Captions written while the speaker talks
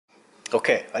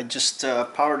Okay, I just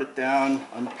powered it down,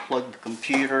 unplugged the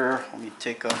computer. Let me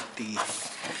take off the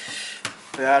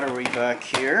battery back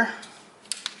here.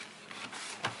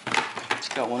 It's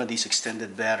got one of these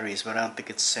extended batteries, but I don't think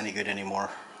it's any good anymore.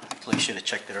 Actually, I should have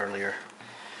checked it earlier,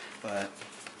 but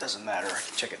it doesn't matter. I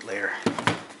can check it later.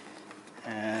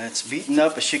 And it's beaten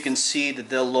up, as you can see. The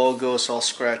Dell logo is all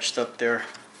scratched up there,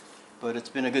 but it's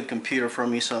been a good computer for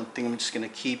me, so I think I'm just going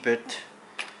to keep it.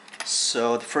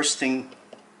 So the first thing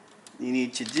you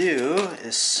need to do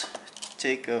is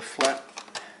take a flathead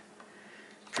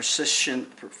precision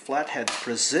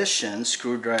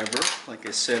screwdriver. Like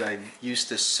I said, I've used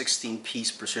this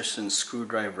 16-piece precision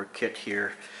screwdriver kit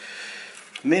here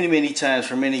many times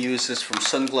for many uses, from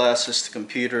sunglasses to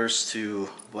computers to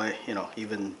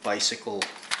even bicycle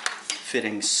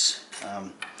fittings.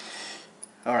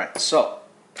 Alright, so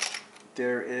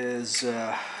there is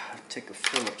take a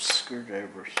Phillips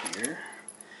screwdriver here.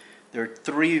 There are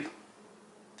three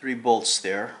bolts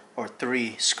there, or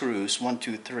 3 screws, 1,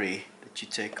 2, 3, that you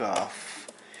take off.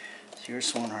 So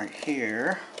here's one right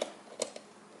here.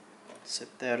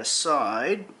 Set that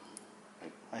aside.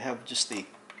 I have just a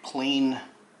clean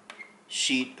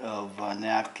sheet of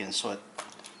napkin so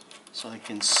I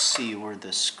can see where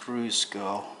the screws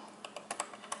go.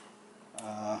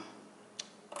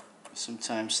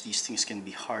 Sometimes these things can be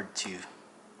hard to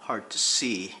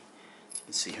see. You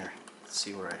can see here. Let's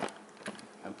see where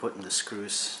I'm putting the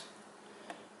screws.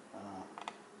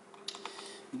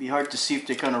 It'd be hard to see if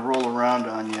they kind of roll around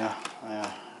on you.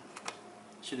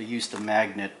 Should have used a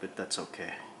magnet, but that's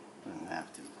okay. Don't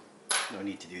have to. No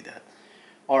need to do that.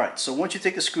 Alright, so once you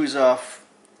take the screws off,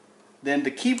 then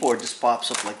the keyboard just pops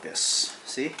up like this.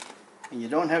 See? And you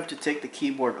don't have to take the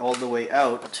keyboard all the way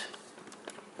out.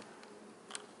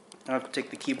 I have to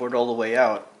take the keyboard all the way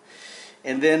out.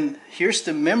 And then here's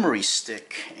the memory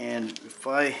stick, and if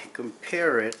I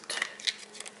compare it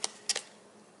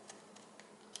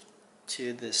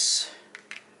to this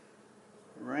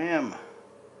RAM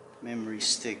memory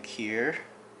stick here,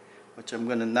 which I'm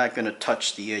not gonna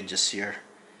touch the edges here,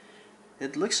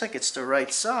 it looks like it's the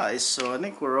right size, so I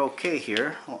think we're okay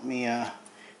here. Let me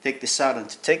take this out, and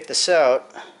to take this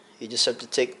out, you just have to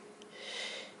take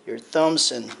your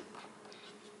thumbs and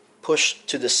push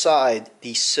to the side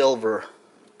these silver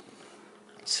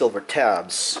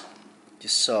tabs.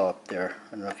 Just saw up there.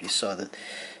 I don't know if you saw that.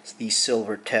 It's these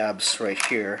silver tabs right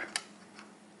here.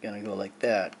 Gonna go like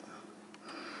that.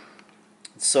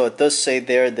 So it does say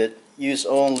there that use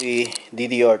only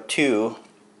DDR2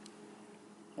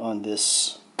 on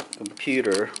this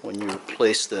computer when you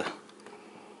replace the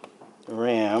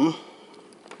RAM.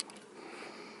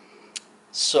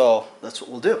 So that's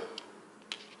what we'll do.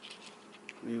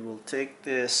 We will take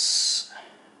this,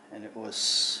 and it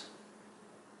was,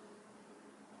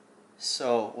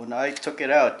 so when I took it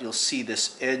out, you'll see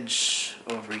this edge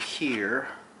over here,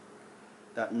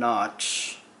 that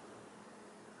notch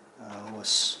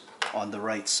was on the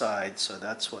right side, so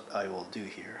that's what I will do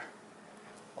here.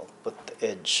 I'll put the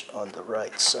edge on the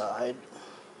right side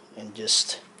and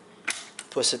just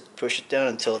push it down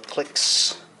until it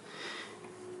clicks,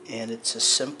 and it's as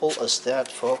simple as that,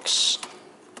 folks.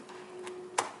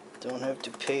 Don't have to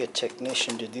pay a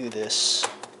technician to do this.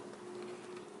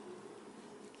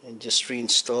 And just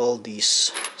reinstall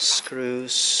these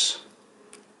screws.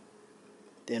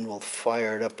 Then we'll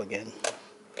fire it up again.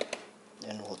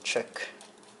 Then we'll check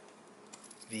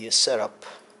via setup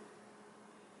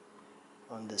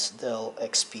on this Dell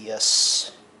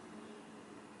XPS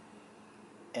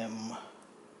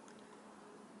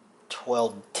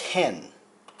M1210,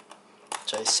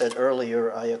 which I said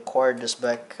earlier I acquired this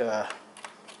back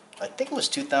I think it was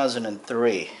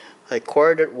 2003. I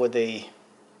acquired it with a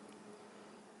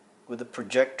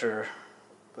projector,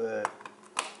 but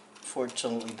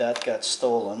fortunately that got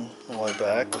stolen a while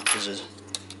back, which is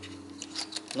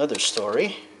another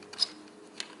story.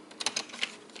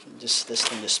 This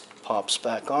thing just pops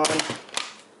back on,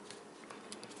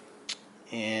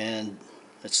 and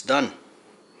it's done.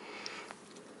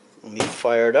 Let me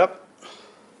fire it up.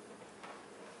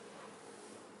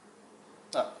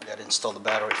 Oh, I gotta install the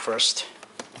battery first,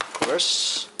 of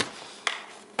course.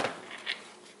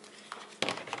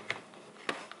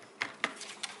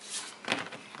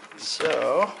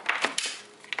 So,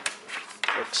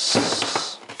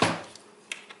 fix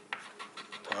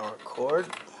power cord.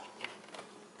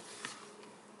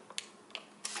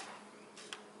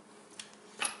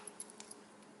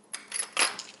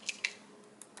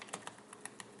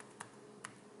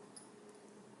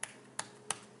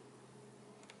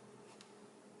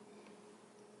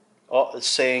 Oh, it's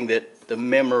saying that the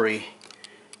memory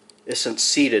isn't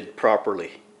seated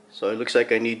properly. So it looks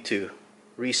like I need to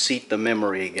reseat the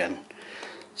memory again.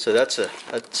 So that's a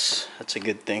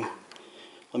good thing.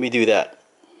 Let me do that.